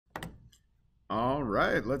All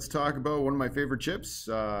right, let's talk about one of my favorite chips,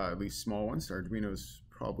 at least small ones. Arduino's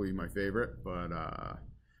probably my favorite, but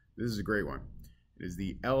this is a great one. It is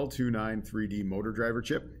the L293D motor driver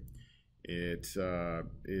chip. It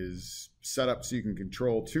is set up so you can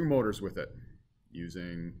control two motors with it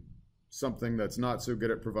using something that's not so good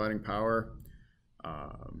at providing power.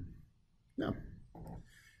 Yeah.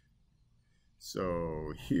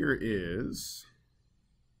 So here is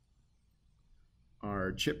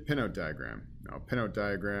our chip pinout diagram. Now, pinout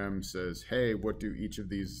diagram says, hey, what do each of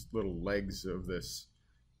these little legs of this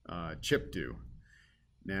chip do?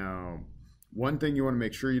 Now, one thing you want to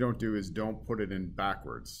make sure you don't do is don't put it in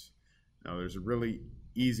backwards. Now, there's a really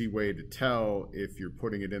easy way to tell if you're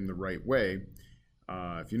putting it in the right way.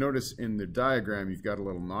 If you notice in the diagram, you've got a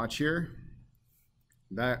little notch here.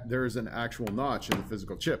 There's an actual notch in the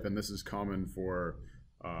physical chip, and this is common for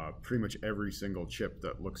pretty much every single chip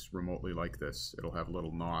that looks remotely like this. It'll have a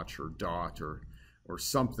little notch or dot or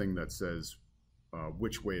something that says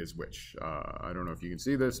which way is which. I don't know if you can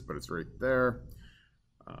see this, but it's right there.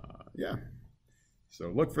 Yeah.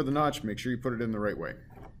 So look for the notch, make sure you put it in the right way.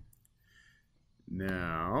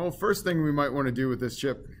 Now, first thing we might want to do with this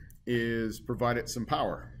chip is provide it some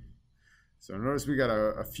power. So notice we got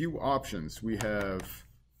a few options. We have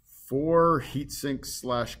 4 heatsink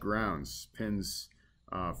 / grounds, pins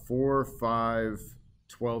 4, 5,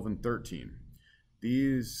 12, and 13.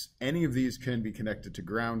 Any of these can be connected to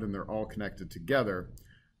ground, and they're all connected together.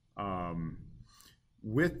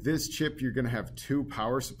 With this chip, you're going to have 2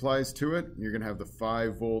 power supplies to it. You're going to have the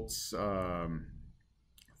 5 volts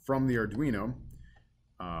from the Arduino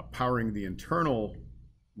powering the internal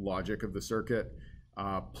logic of the circuit.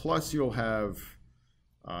 Plus you'll have,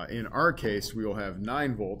 in our case, we will have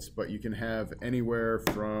 9 volts, but you can have anywhere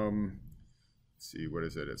from, let's see, what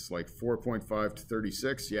is it? It's like 4.5 to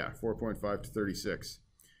 36. Yeah, 4.5 to 36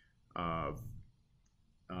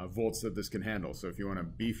 volts that this can handle. So if you want to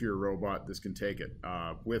beef your robot, this can take it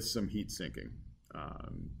with some heat sinking.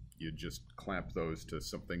 You just clamp those to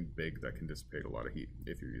something big that can dissipate a lot of heat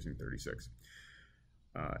if you're using 36.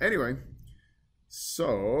 Anyway,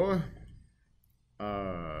 so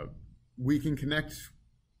we can connect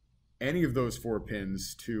any of those 4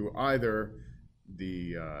 pins to either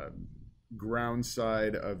the ground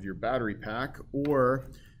side of your battery pack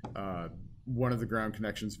or one of the ground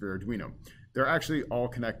connections for Arduino. They're actually all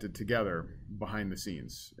connected together behind the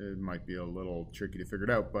scenes. It might be a little tricky to figure it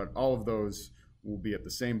out, but all of those will be at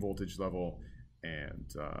the same voltage level,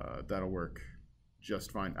 and that'll work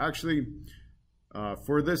just fine. Actually,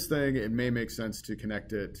 for this thing, it may make sense to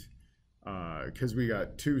connect it because we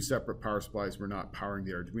got 2 separate power supplies. We're not powering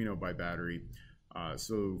the Arduino by battery.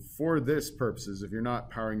 So for this purposes, if you're not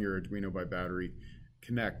powering your Arduino by battery,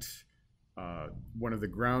 connect one of the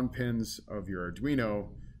ground pins of your Arduino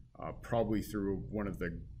probably through one of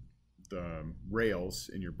the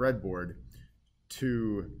rails in your breadboard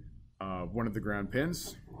to one of the ground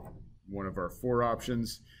pins, one of our 4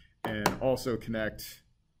 options, and also connect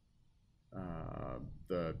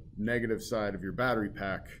the negative side of your battery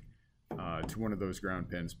pack to one of those ground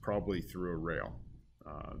pins, probably through a rail,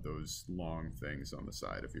 those long things on the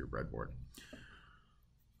side of your breadboard,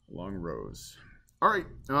 long rows. All right,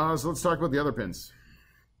 so let's talk about the other pins.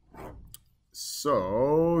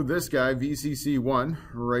 So this guy, VCC1,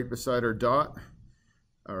 right beside our dot,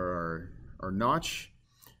 or our notch,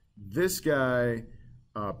 this guy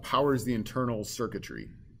powers the internal circuitry.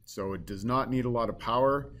 So it does not need a lot of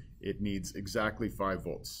power. It needs exactly 5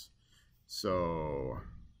 volts. So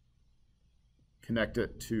connect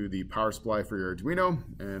it to the power supply for your Arduino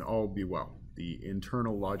and all will be well. The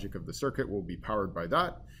internal logic of the circuit will be powered by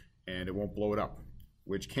that, and it won't blow it up,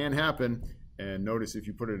 which can happen. And notice if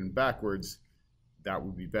you put it in backwards, that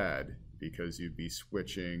would be bad because you'd be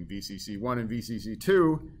switching VCC1 and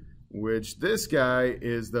VCC2, which this guy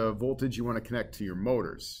is the voltage you want to connect to your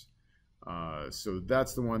motors. So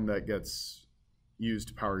that's the one that gets used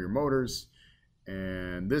to power your motors.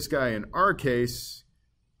 And this guy, in our case,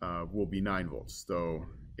 will be 9 volts, though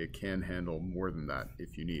it can handle more than that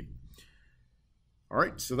if you need. All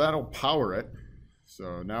right, so that'll power it.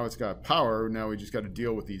 So now it's got power. Now we just got to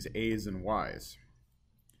deal with these A's and Y's.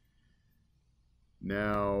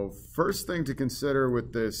 Now, first thing to consider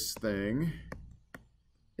with this thing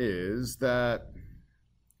is that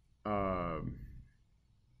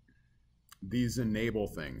these enable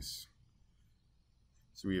things.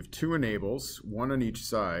 So we have 2 enables, 1 on each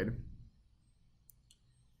side.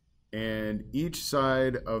 And each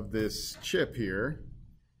side of this chip here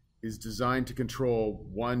is designed to control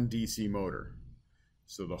 1 DC motor.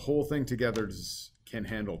 So the whole thing together can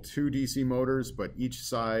handle 2 DC motors, but each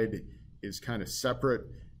side is kind of separate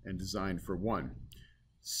and designed for one.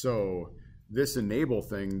 So this enable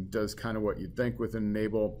thing does kind of what you'd think with an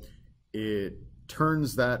enable. It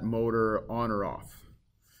turns that motor on or off.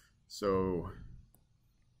 So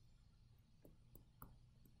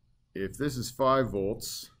if this is 5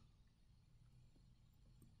 volts,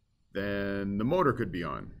 then the motor could be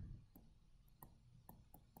on.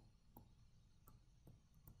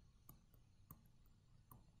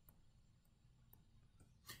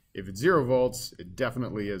 If it's 0 volts, it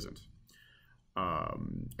definitely isn't.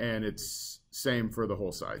 And it's same for the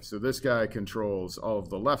whole side. So this guy controls all of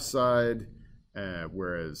the left side,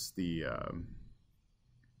 whereas the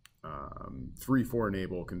 3-4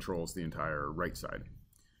 enable controls the entire right side.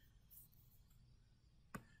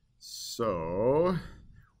 So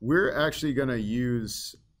we're actually going to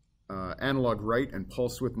use analog write and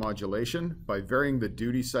pulse width modulation. By varying the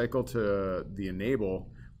duty cycle to the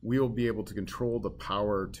enable, we'll be able to control the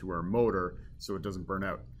power to our motor so it doesn't burn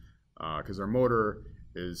out. Because our motor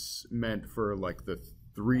is meant for like the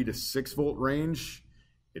 3 to 6 volt range.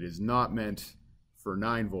 It is not meant for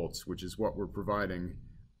 9 volts, which is what we're providing.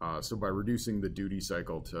 So by reducing the duty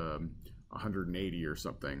cycle to 180 or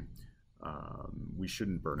something, we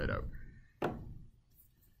shouldn't burn it out.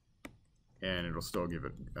 And it'll still give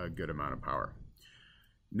it a good amount of power.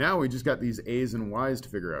 Now we just got these A's and Y's to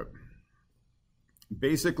figure out.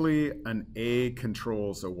 Basically, an A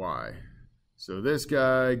controls a Y. So this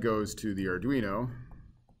guy goes to the Arduino.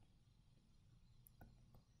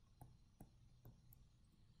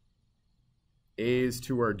 A's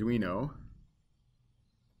to Arduino.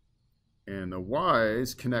 And the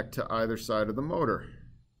Y's connect to either side of the motor.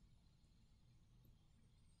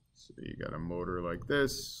 So you got a motor like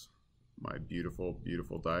this. My beautiful,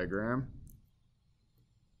 beautiful diagram.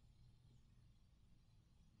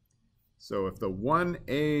 So if the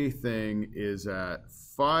 1A thing is at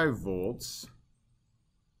 5 volts,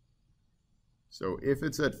 so if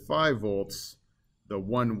it's at 5 volts, the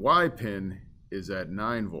 1Y pin is at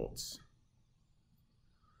 9 volts.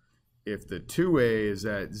 If the 2A is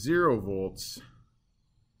at 0 volts,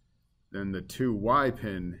 then the 2Y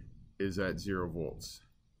pin is at 0 volts.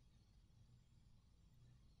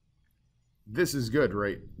 This is good,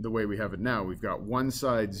 right? The way we have it now. We've got one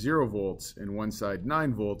side 0 volts and one side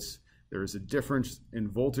 9 volts. There is a difference in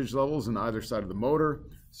voltage levels on either side of the motor,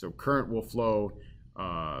 so current will flow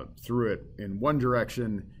through it in one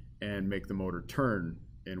direction and make the motor turn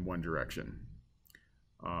in one direction.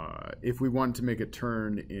 If we want to make it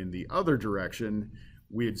turn in the other direction,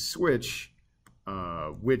 we'd switch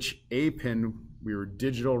which A pin we were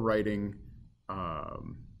digital writing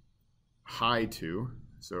high to.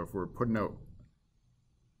 So if we're putting out,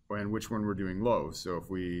 and which one we're doing low. So if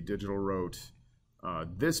we digital wrote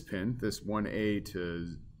this pin, this 1A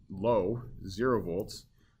to low, 0 volts,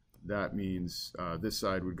 that means this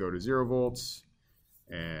side would go to 0 volts.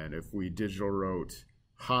 And if we digital wrote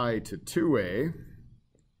high to 2A,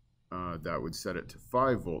 that would set it to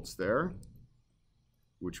 5 volts there,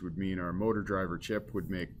 which would mean our motor driver chip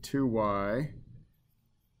would make 2Y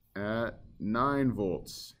at 9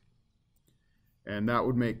 volts. And that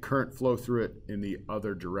would make current flow through it in the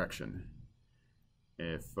other direction.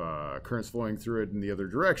 If current's flowing through it in the other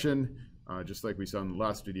direction, just like we saw in the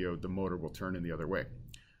last video, the motor will turn in the other way.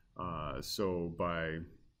 So by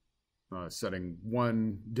setting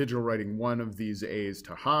digital writing one of these A's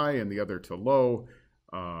to high and the other to low,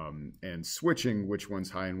 and switching which one's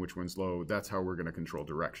high and which one's low, that's how we're going to control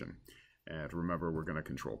direction. And remember, we're going to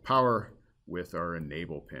control power with our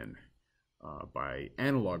enable pin by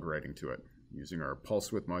analog writing to it using our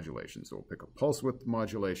pulse width modulation. So we'll pick a pulse width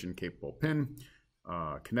modulation capable pin,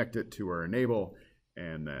 connect it to our enable,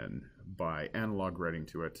 and then by analog writing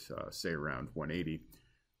to it, say around 180,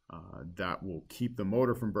 that will keep the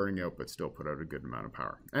motor from burning out but still put out a good amount of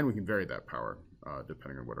power. And we can vary that power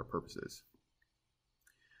depending on what our purpose is.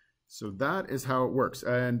 So that is how it works.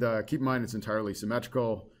 And keep in mind it's entirely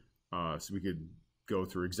symmetrical, so we could go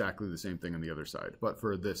through exactly the same thing on the other side. But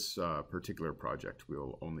for this particular project,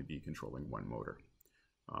 we'll only be controlling one motor.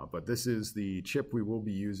 But this is the chip we will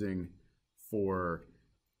be using for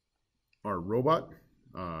our robot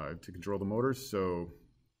to control the motors. So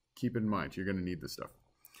keep in mind, you're going to need this stuff.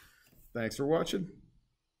 Thanks for watching.